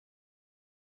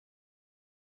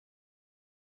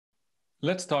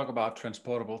Let's talk about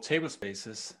transportable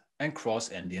tablespaces and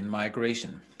cross-endian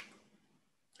migration.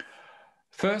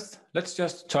 First, let's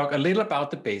just talk a little about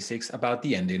the basics about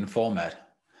the endian format.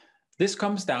 This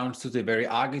comes down to the very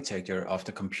architecture of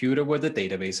the computer where the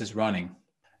database is running.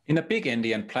 In a big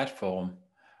endian platform,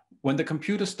 when the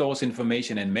computer stores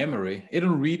information in memory, it'll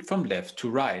read from left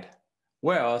to right,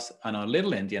 whereas on a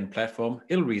little endian platform,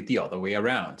 it'll read the other way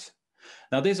around.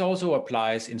 Now, this also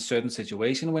applies in certain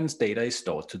situations when data is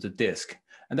stored to the disk,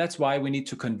 and that's why we need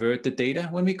to convert the data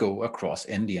when we go across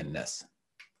Endianness.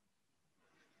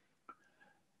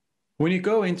 When you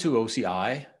go into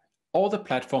OCI, all the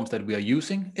platforms that we are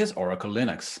using is Oracle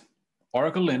Linux.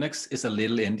 Oracle Linux is a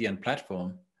little endian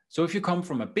platform, so if you come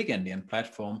from a big endian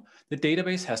platform, the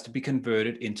database has to be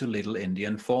converted into little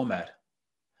endian format.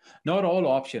 Not all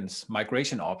options,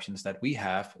 migration options that we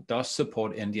have, does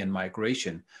support endian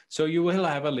migration, so you will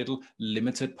have a little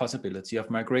limited possibility of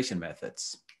migration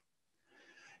methods.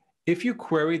 If you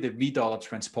query the $,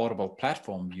 transportable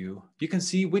platform view, you can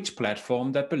see which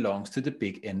platform that belongs to the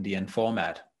big endian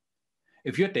format.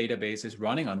 If your database is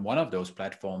running on one of those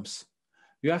platforms,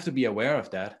 you have to be aware of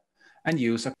that and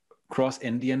use a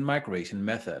cross-endian migration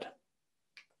method.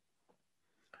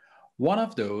 One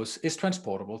of those is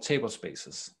transportable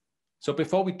tablespaces. So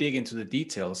before we dig into the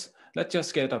details, let's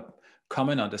just get a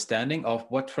common understanding of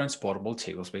what transportable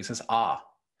tablespaces are.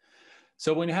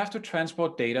 So when you have to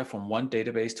transport data from one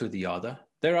database to the other,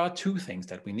 there are two things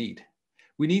that we need.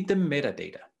 We need the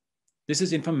metadata. This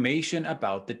is information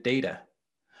about the data.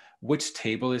 Which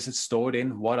table is it stored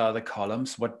in? What are the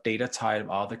columns? What data type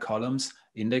are the columns?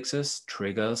 Indexes,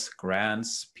 triggers,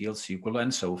 grants, PL/SQL,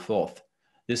 and so forth.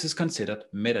 This is considered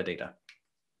metadata.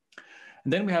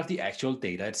 And then we have the actual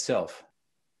data itself.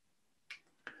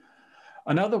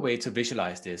 Another way to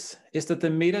visualize this is that the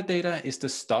metadata is the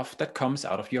stuff that comes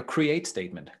out of your create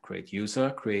statement. Create user,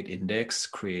 create index,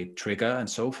 create trigger, and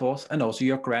so forth, and also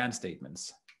your grant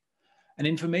statements. And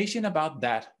information about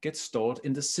that gets stored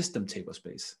in the system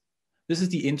tablespace. This is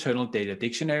the internal data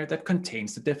dictionary that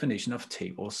contains the definition of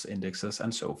tables, indexes,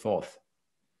 and so forth.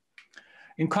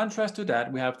 In contrast to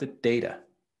that, we have the data.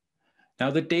 Now,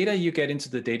 the data you get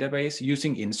into the database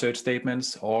using insert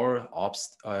statements or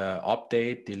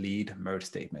update, delete, merge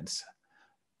statements.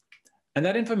 And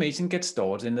that information gets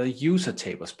stored in the user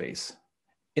tablespace.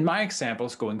 In my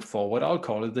examples going forward, I'll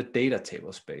call it the data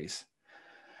tablespace.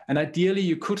 And ideally,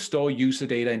 you could store user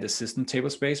data in the system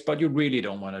tablespace, but you really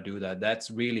don't want to do that. That's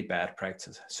really bad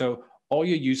practice. So all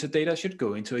your user data should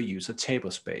go into a user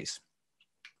tablespace.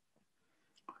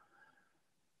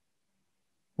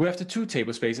 We have the two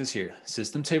tablespaces here,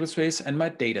 system tablespace and my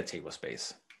data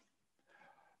tablespace.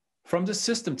 From the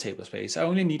system tablespace, I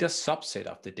only need a subset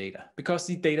of the data because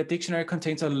the data dictionary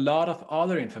contains a lot of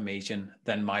other information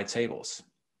than my tables.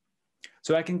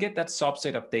 So I can get that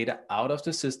subset of data out of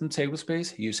the system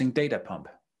tablespace using data pump.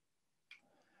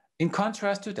 In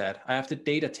contrast to that, I have the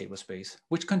data tablespace,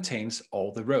 which contains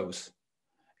all the rows.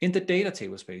 In the data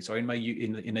tablespace or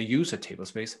in a user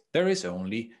tablespace, there is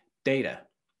only data.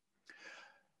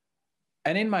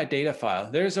 And in my data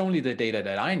file, there is only the data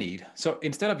that I need. So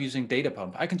instead of using data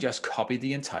pump, I can just copy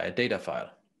the entire data file.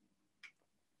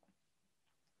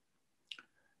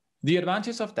 The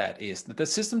advantage of that is that the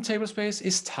system tablespace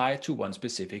is tied to one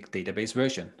specific database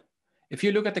version. If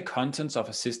you look at the contents of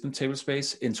a system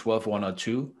tablespace in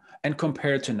 12.102 and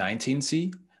compare it to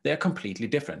 19c, they are completely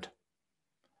different.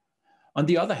 On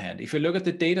the other hand, if you look at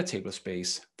the data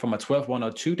tablespace from a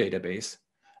 12.102 database,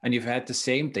 and you've had the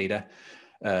same data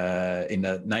in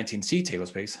the 19c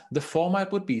tablespace, the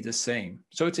format would be the same.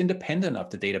 So it's independent of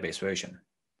the database version.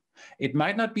 It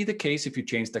might not be the case if you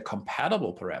change the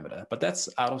compatible parameter, but that's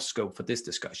out of scope for this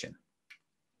discussion.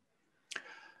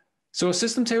 So a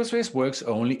system tablespace works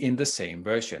only in the same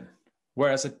version,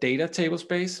 whereas a data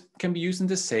tablespace can be used in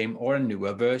the same or a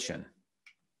newer version.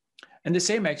 And the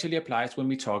same actually applies when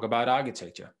we talk about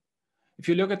architecture. If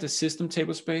you look at the system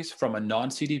tablespace from a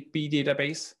non-CDB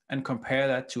database and compare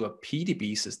that to a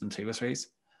PDB system tablespace,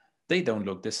 they don't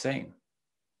look the same.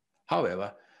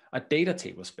 However, a data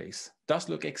tablespace does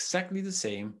look exactly the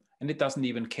same, and it doesn't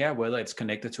even care whether it's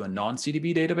connected to a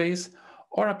non-CDB database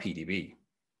or a PDB.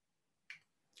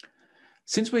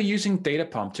 Since we're using data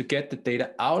pump to get the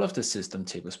data out of the system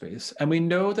tablespace, and we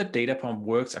know that data pump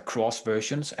works across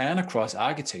versions and across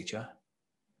architecture,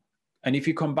 and if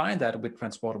you combine that with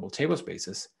transportable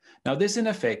tablespaces, now this in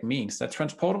effect means that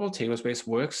transportable tablespace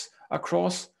works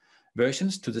across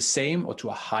versions to the same or to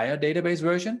a higher database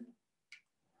version,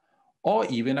 or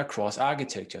even across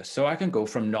architecture. So I can go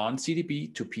from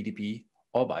non-CDB to PDB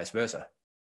or vice versa.